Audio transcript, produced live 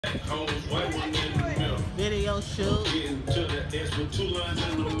Video shoot. You know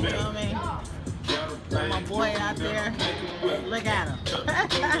what I mean? My boy out there. Look at him.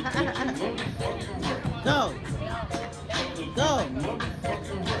 Go. Go.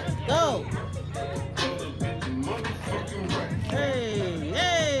 Go. Hey,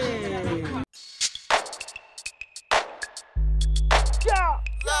 hey. Yeah.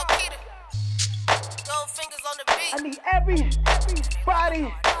 Love Kida. Gold fingers on the beat. I need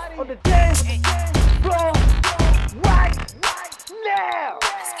everybody on the dance floor right now.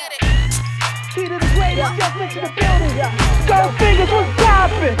 Let's get it. Kida the greatest, just into the building. Gold fingers, what's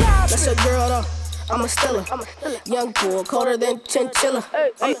poppin'? That's a girl though, I'm a stiller. Young bull, colder than chinchilla.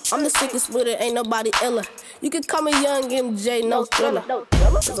 I'm the sickest with it, ain't nobody iller. You can call me Young MJ, no thriller.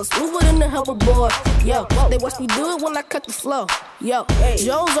 Cause I'm smoother than the helper boy. Yo, they watch me do it when I cut the flow. Yo,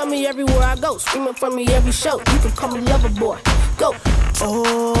 Joe's on me everywhere I go, screaming from me every show. You can call me lover boy. Go.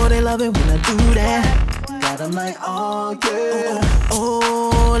 Oh, they love it when I do that. Got them like, oh yeah.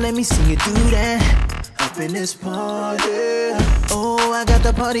 Oh, let me see you do that. Up in this party. Oh, I got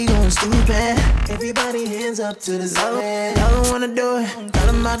the party going stupid. Everybody hands up to the zone. Y'all don't wanna do it, got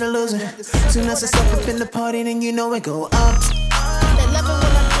them out to lose it. Soon as I step up in the party, then you know it go up. They love it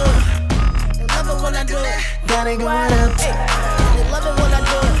when I do it. They love it when I do it. Got it going up. They love it when I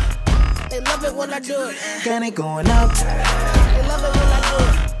do it. They love it when I do it. Got it going up. They love it when I do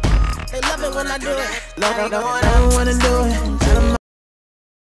it. They love it when I do it. Like I don't wanna do it.